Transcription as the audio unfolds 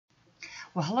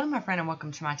Well, hello my friend and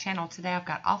welcome to my channel. Today I've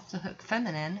got Off the Hook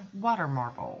Feminine Water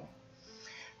Marble.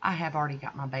 I have already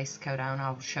got my base coat on.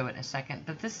 I'll show it in a second.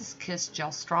 But this is Kiss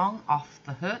Gel Strong Off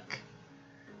the Hook.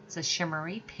 It's a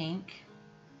shimmery pink.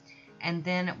 And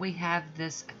then we have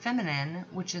this Feminine,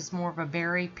 which is more of a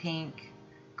berry pink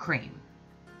cream.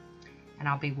 And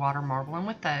I'll be water marbling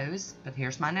with those. But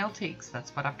here's my Nailtiques.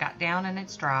 That's what I've got down and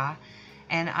it's dry.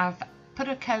 And I've put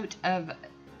a coat of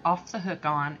Off the Hook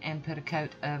on and put a coat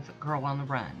of Girl on the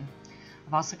Run.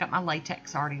 I've also got my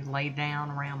latex already laid down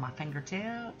around my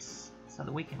fingertips so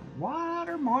that we can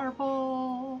water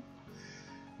marble.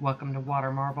 Welcome to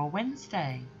Water Marble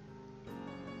Wednesday.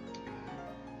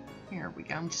 Here we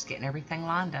go. I'm just getting everything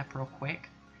lined up real quick.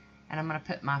 And I'm going to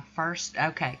put my first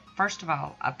of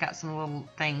all, I've got some little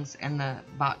things in the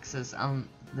boxes on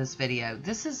this video.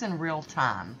 This is in real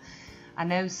time. I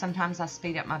know sometimes I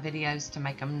speed up my videos to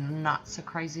make them not so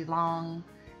crazy long,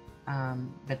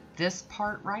 but this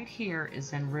part right here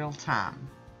is in real time.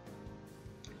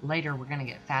 Later we're going to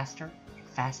get faster,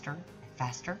 faster, and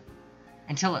faster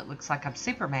until it looks like I'm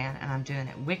Superman and I'm doing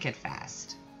it wicked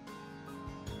fast.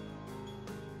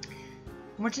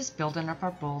 We're just building up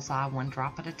our bullseye one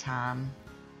drop at a time.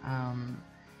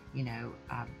 You know,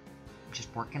 I'm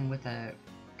just working with a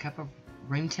cup of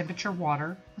room temperature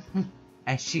water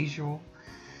as usual.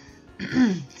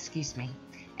 Excuse me.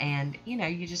 And you know,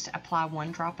 you just apply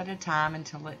one drop at a time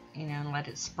until it, you know, and let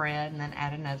it spread, and then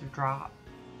add another drop.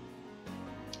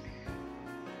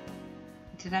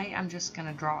 Today I'm just going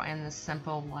to draw in this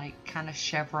simple, like, kind of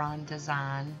chevron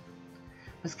design.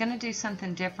 Was going to do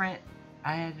something different.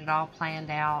 I had it all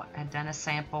planned out. I'd done a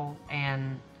sample,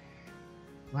 and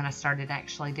when I started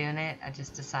actually doing it, I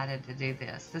just decided to do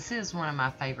this. This is one of my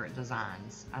favorite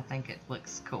designs. I think it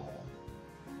looks cool.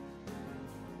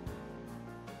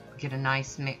 Get a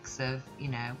nice mix of, you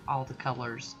know, all the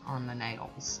colors on the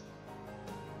nails.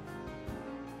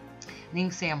 And you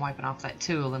can see I'm wiping off that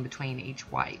tool in between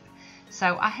each wipe.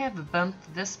 So I have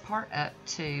bumped this part up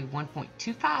to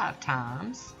 1.25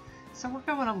 times. So we're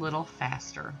going a little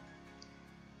faster.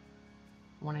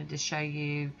 Wanted to show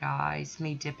you guys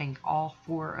me dipping all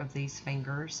 4 of these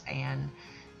fingers and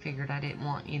figured I didn't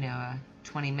want, you know, a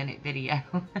 20-minute video.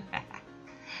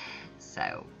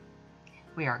 So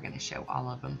we are going to show all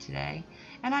of them today.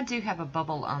 And I do have a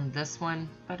bubble on this one,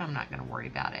 but I'm not going to worry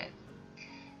about it.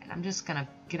 And I'm just going to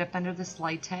get up under this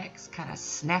latex, kind of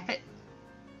snap it,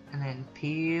 and then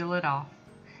peel it off.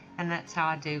 And that's how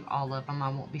I do all of them. I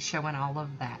won't be showing all of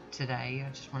that today. I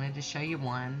just wanted to show you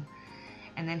one.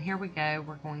 And then here we go.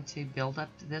 We're going to build up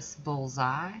this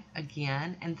bullseye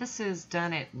again. And this is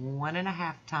done at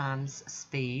 1.5 times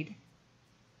speed.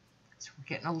 So we're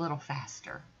getting a little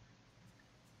faster.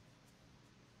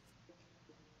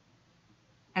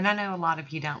 And I know a lot of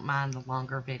you don't mind the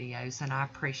longer videos, and I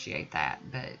appreciate that,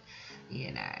 but,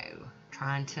 you know,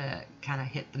 trying to kind of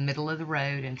hit the middle of the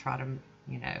road and try to,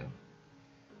 you know,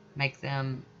 make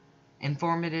them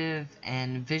informative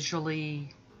and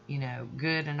visually, you know,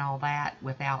 good and all that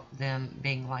without them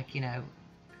being like, you know,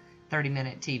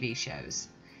 30-minute TV shows.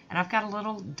 And I've got a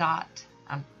little dot.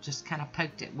 I've just kind of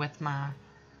poked it with my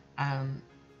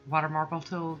water marble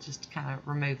tool just to kind of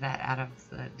remove that out of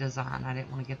the design. I didn't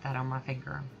want to get that on my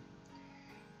finger.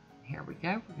 Here we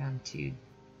go. We're going to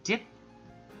dip.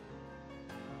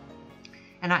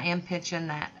 And I am pinching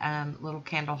that little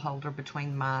candle holder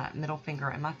between my middle finger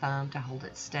and my thumb to hold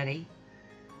it steady.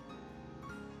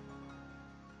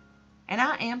 And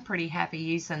I am pretty happy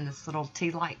using this little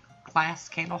tea-light glass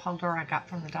candle holder I got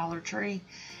from the Dollar Tree.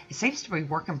 It seems to be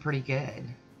working pretty good.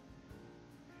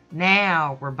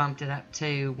 Now we're bumped it up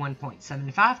to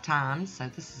 1.75 times, so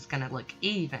this is going to look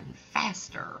even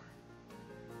faster.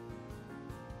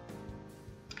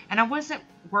 And I wasn't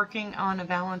working on a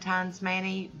Valentine's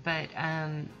mani, but,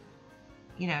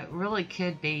 you know, it really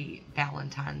could be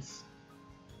Valentine's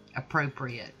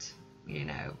appropriate, you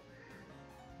know.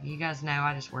 You guys know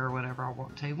I just wear whatever I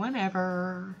want to,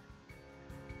 whenever.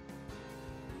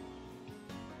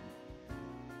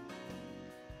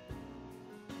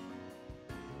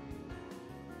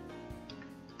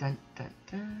 Dun, dun,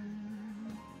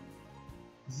 dun.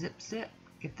 Zip, zip.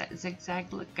 Get that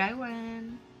zigzag look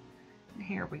going. And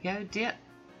here we go. Dip.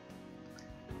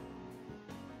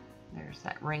 There's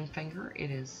that ring finger. It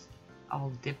is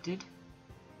all dipped.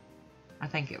 I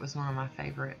think it was one of my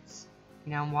favorites.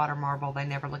 You know, in water marble, they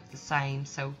never look the same,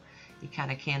 so you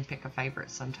kind of can pick a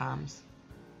favorite sometimes.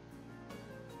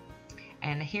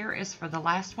 And here is for the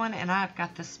last one, and I've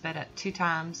got this sped up 2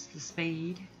 times the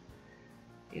speed.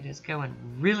 It is going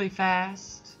really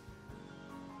fast.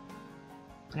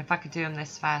 And if I could do them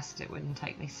this fast, it wouldn't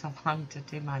take me so long to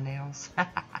do my nails.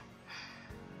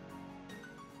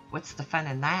 what's the fun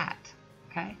in that?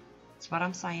 Okay, that's what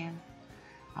I'm saying.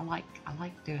 I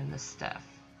like doing this stuff.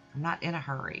 I'm not in a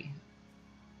hurry.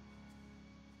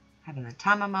 Having the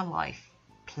time of my life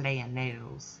playing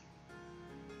nails.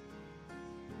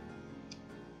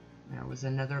 There was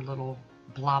another little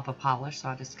blob of polish, so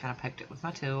I just kind of poked it with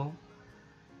my tool.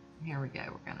 Here we go.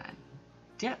 We're gonna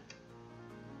dip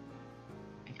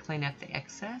and clean up the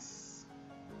excess.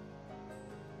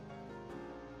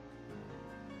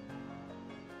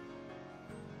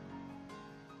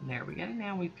 There we go.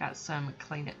 Now we've got some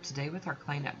cleanup to do with our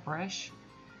cleanup brush.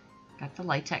 Got the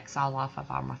latex all off of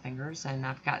all my fingers, and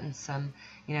I've gotten some,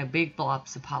 you know, big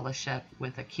blobs of polish up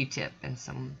with a Q-tip and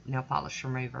some nail polish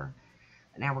remover.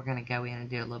 But now we're going to go in and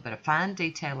do a little bit of fine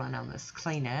detailing on this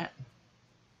cleanup.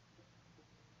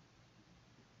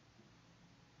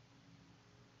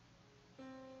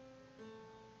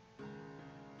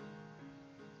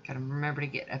 Got to remember to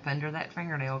get up under that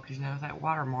fingernail, because you know that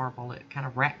water marble, it kind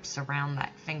of wraps around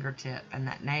that fingertip and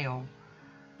that nail.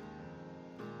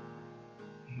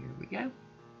 Here we go.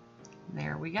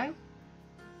 There we go.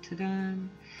 Ta-da!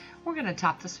 We're going to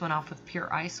top this one off with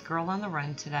Pure Ice Girl on the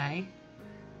Run today.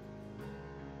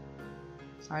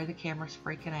 Sorry the camera's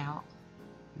freaking out.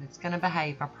 But it's going to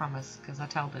behave, I promise, because I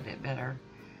told it better.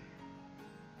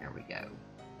 There we go.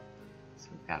 So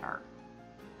we've got our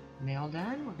nail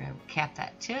done. We're going to cap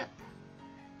that tip,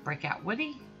 break out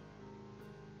Woody,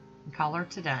 and call her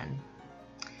to done.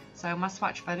 So my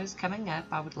swatch photo's coming up.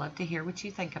 I would love to hear what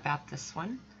you think about this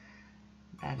one.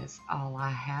 That is all I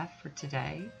have for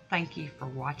today. Thank you for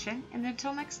watching, and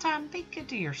until next time, be good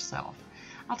to yourself.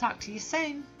 I'll talk to you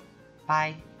soon.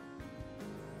 Bye.